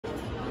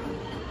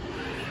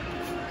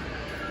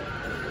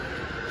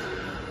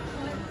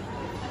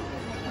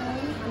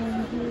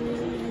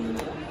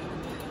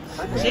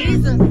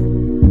Jesus.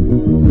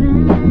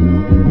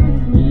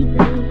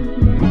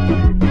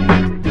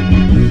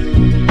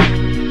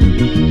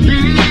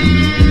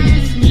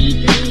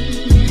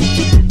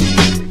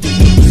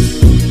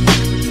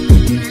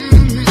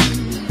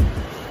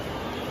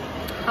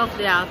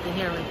 Hopefully y'all can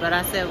hear me, but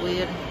I said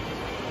we're at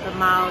the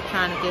mall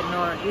trying to get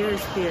Nora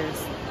ears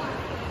pierced.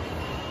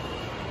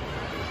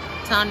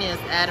 Tanya is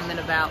adamant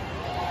about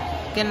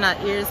getting her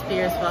ears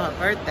pierced for her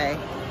birthday.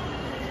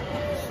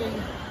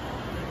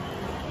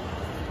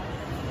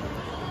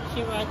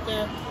 She right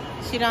there.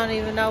 She don't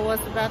even know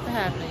what's about to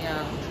happen,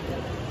 y'all.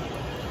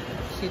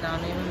 She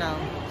don't even know.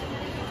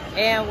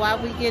 And why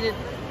we get it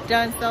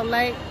done so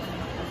late,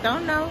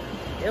 don't know.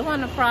 It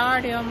wasn't a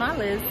priority on my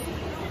list.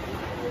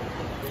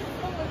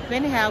 But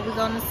anyhow, we're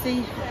gonna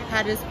see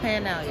how this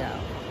pan out, y'all.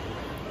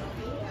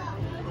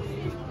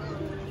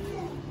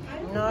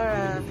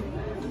 Nora.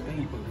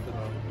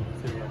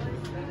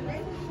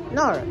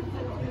 Nora.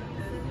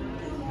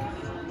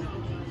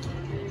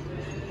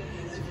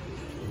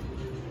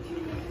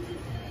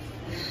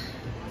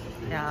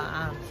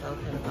 Yeah,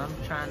 I'm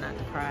trying not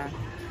to cry.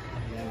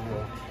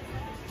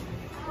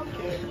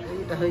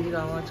 You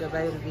don't want your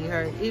baby to be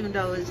hurt, even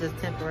though it's just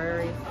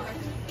temporary.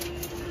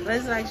 But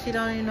it's like she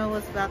don't even know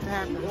what's about to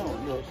happen.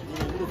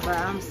 But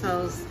I'm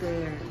so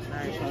scared.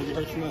 Like,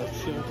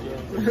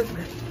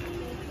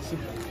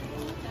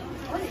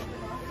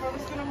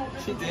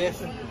 she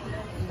dancing.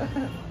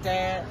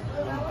 Dad,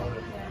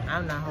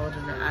 I'm not holding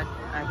her. I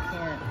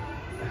can't.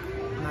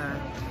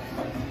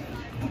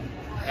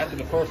 After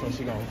the first one,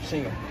 she gonna have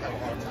a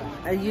hard time.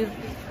 Are you?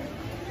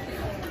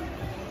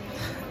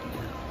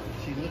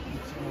 She looking.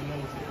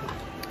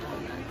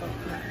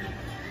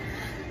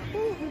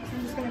 I'm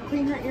just going to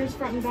clean her ears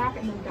front and back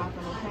and then dot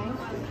them, okay?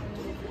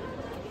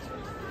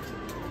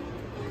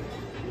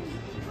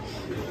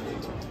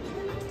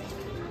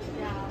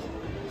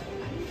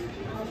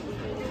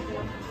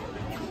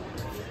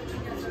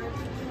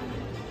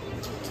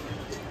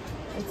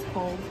 It's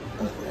cold.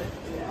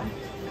 Yeah.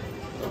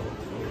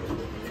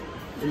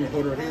 Are you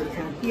hold her head or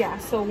something? Yeah,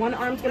 so one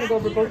arm's going to go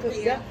over both of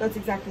them. Yep, that's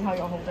exactly how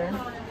you'll hold her.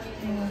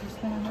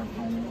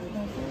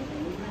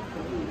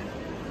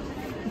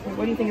 Okay,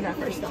 what do you think of that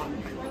first dot?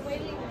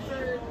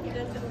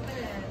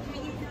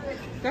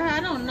 Girl,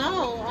 I don't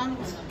know.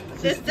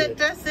 That's it.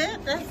 That's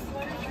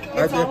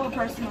It's all a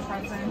personal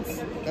preference.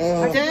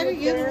 Daddy,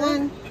 you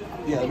one.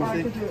 Yeah, Or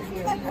I could do it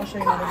here. I'll show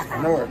you another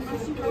spot. North.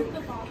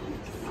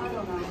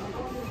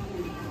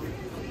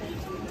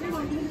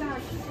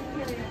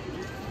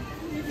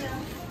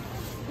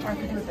 Or I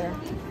could do it there.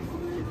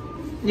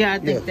 Yeah, I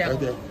think that right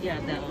one. there. Yeah,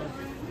 that one.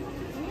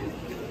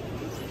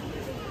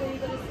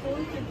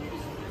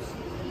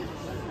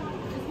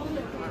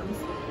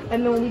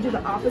 And then when we do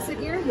the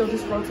opposite ear, you'll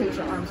just rotate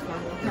your arms for me,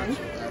 okay?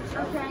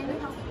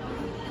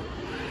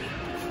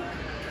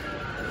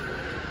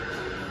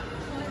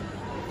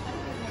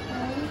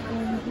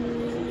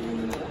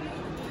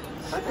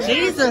 Okay.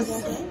 Jesus.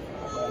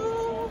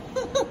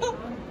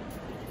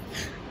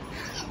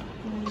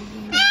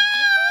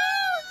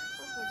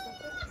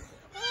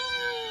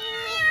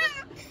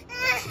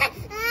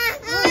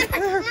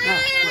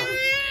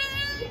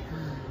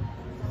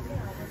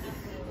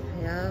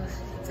 Yeah,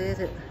 she did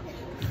it.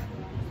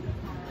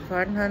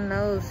 Pardon her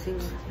nose, she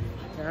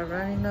got a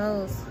runny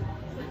nose.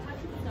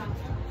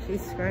 She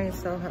screamed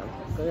so hard,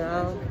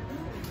 y'all.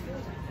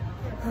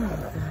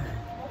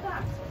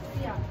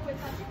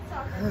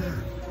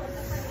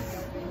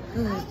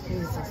 Oh,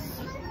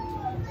 Jesus.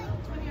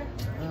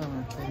 Oh,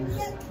 my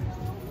goodness.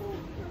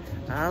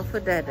 All for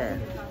Dada.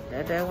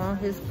 Dada want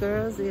his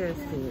girl's ears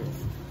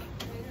pierced.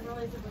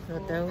 So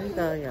there we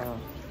go, y'all.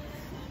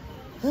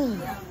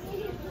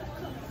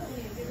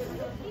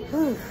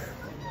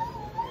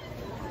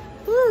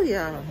 Woo,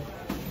 y'all.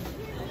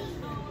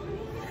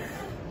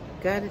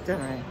 Got it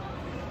done.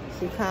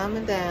 She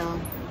calming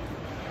down.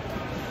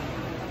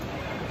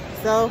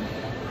 So,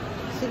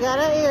 she got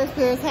her ears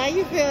pierced. How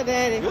you feel,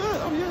 Daddy?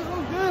 Good. I'm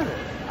good.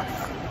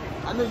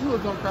 I knew you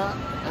was gonna cry.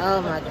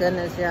 Oh my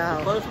goodness,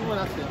 y'all. First one,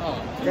 I said,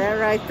 oh. That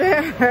right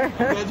there. I'm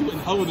glad you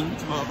wasn't holding me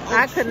tomorrow.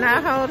 I could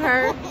not hold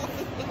her.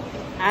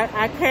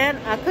 I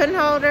couldn't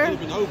hold her. It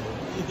been over.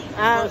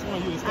 I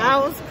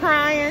was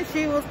crying.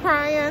 She was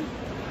crying.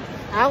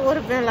 I would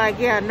have been like,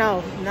 yeah,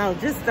 no,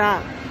 just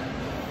stop.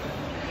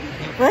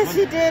 But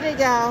she did it,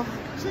 y'all.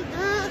 She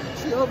did.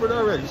 She over it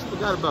already. She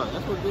forgot about it.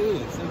 That's what it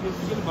is.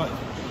 She forget about it.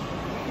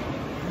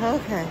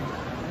 Okay.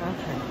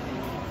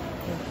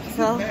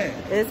 So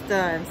it's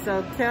done.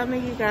 So tell me,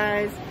 you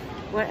guys,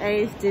 what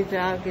age did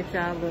y'all get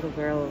y'all little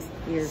girls'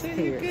 ears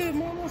pierced? Good,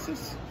 Mama.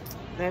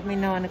 Let me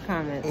know in the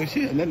comments. Well,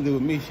 she had nothing to do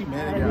with me. She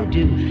mad at I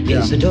do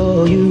is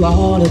adore you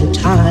all of the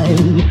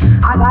time.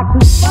 I like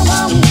to